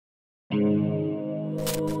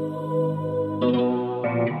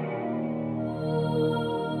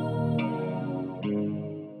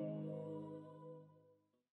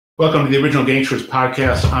Welcome to the Original Gangsters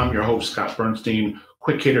podcast. I'm your host, Scott Burnstein.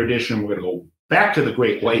 Quick hitter edition. We're going to go back to the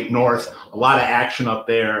Great White North. A lot of action up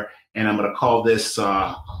there, and I'm going to call this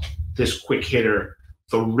this quick hitter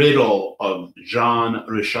the Riddle of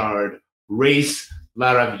Jean-Richard Race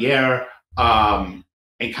Lariviere, and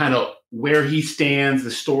kind of where he stands,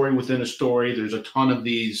 the story within a story. There's a ton of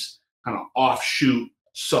these kind of offshoot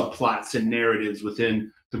subplots and narratives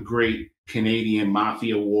within the great Canadian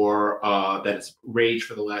Mafia war that has raged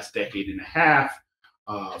for the last decade and a half.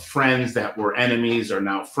 Friends that were enemies are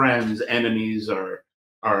now friends. Enemies are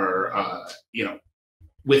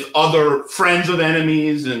with other friends of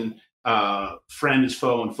enemies, and friend is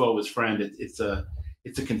foe and foe is friend. It's a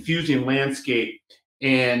confusing landscape,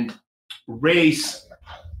 and race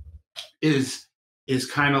is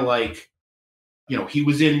kind of like, he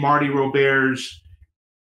was in Marty Robert's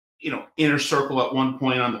inner circle at one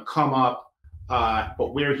point on the come up,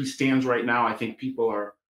 but where he stands right now, I think people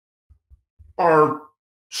are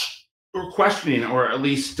questioning, or at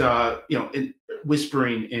least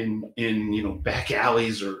whispering in back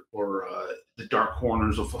alleys or the dark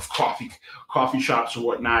corners of coffee shops or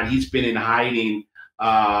whatnot. He's been in hiding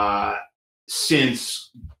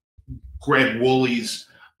since Greg Woolley's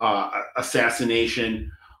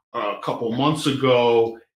assassination a couple months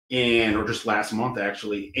ago, or just last month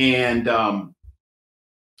actually, and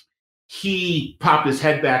he popped his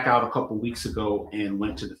head back out a couple weeks ago and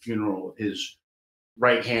went to the funeral of his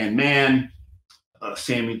right-hand man,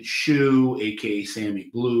 Sammy the Shoe, aka Sammy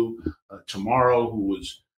Blue, tomorrow, who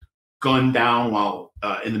was gunned down while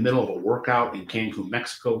in the middle of a workout in Cancun,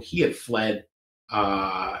 Mexico. He had fled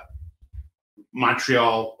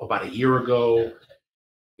Montreal about a year ago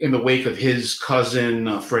in the wake of his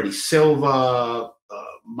cousin, Freddie Silva,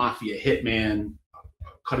 Mafia hitman,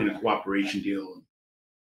 cutting a cooperation deal.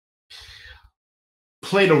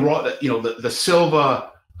 Played a role, the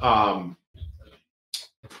Silva, the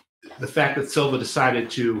fact that Silva decided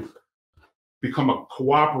to become a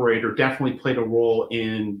cooperator definitely played a role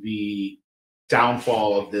in the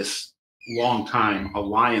downfall of this long-time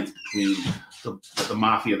alliance between the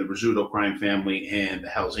Mafia, the Rizzuto crime family, and the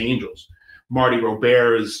Hells Angels. Marty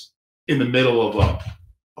Robert is in the middle of a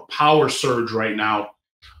power surge right now.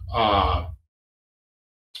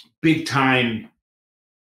 Big time,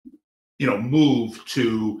 move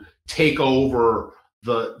to take over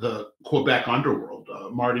the Quebec underworld.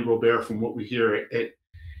 Marty Robert, from what we hear at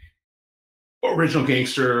Original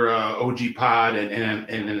Gangster, OG Pod,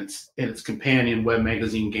 and its companion web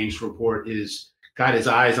magazine, Gangster Report, is got his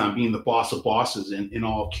eyes on being the boss of bosses in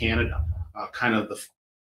all of Canada, kind of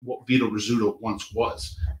what Vito Rizzuto once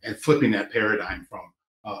was, and flipping that paradigm from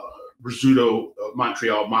Rizzuto,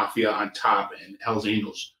 Montreal Mafia on top, and Hells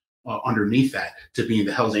Angels underneath that, to being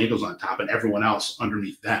the Hells Angels on top and everyone else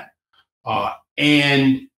underneath that.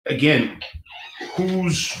 And again,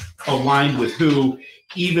 who's aligned with who,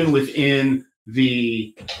 even within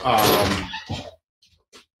the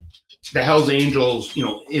Hells Angels,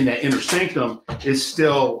 in that inner sanctum, is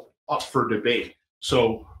still up for debate.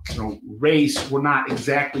 So, race, we're not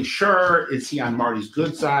exactly sure. Is he on Marty's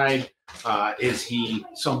good side? Is he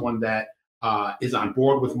someone that is on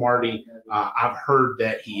board with Marty? I've heard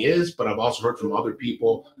that he is, but I've also heard from other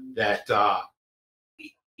people that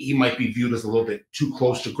he might be viewed as a little bit too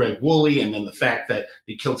close to Greg Woolley, and then the fact that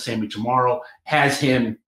they killed Sammy tomorrow has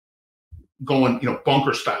him going,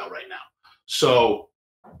 bunker style right now. So,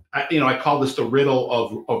 I call this the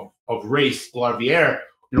riddle of Race Lariviere.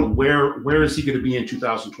 Where is he going to be in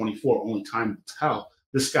 2024? Only time will tell.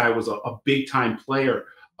 This guy was a big time player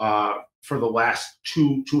for the last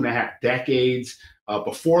two and a half decades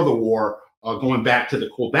before the war, going back to the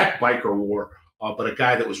Quebec Biker War, but a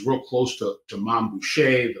guy that was real close to Mom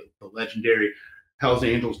Boucher, the legendary Hells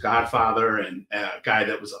Angels godfather, and a guy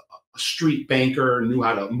that was a street banker, knew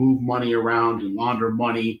how to move money around and launder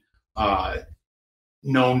money,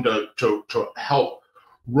 known to help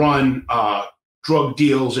run drug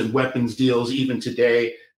deals and weapons deals even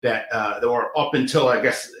today, that were up until, I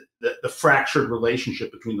guess, the fractured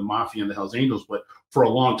relationship between the Mafia and the Hells Angels, but for a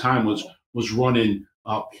long time was running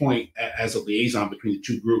point as a liaison between the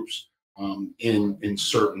two groups in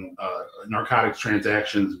certain narcotics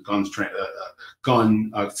transactions,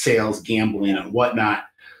 gun sales, gambling, and whatnot.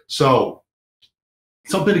 So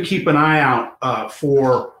something to keep an eye out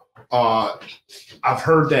for. I've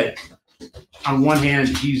heard that on one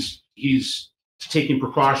hand he's taking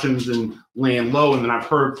precautions and laying low, and then I've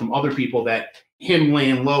heard from other people that him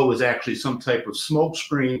laying low is actually some type of smoke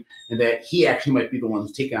screen, and that he actually might be the one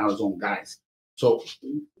who's taking out his own guys. So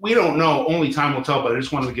we don't know. Only time will tell. But I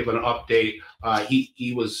just wanted to give an update.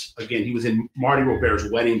 He was in Marty Robert's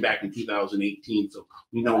wedding back in 2018. So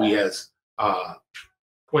we know he has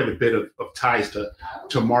quite a bit of ties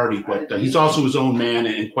to Marty. But he's also his own man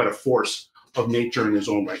and quite a force of nature in his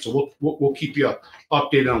own right. So we'll keep you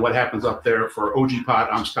updated on what happens up there. For OG Pod,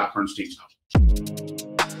 I'm Scott Burnstein.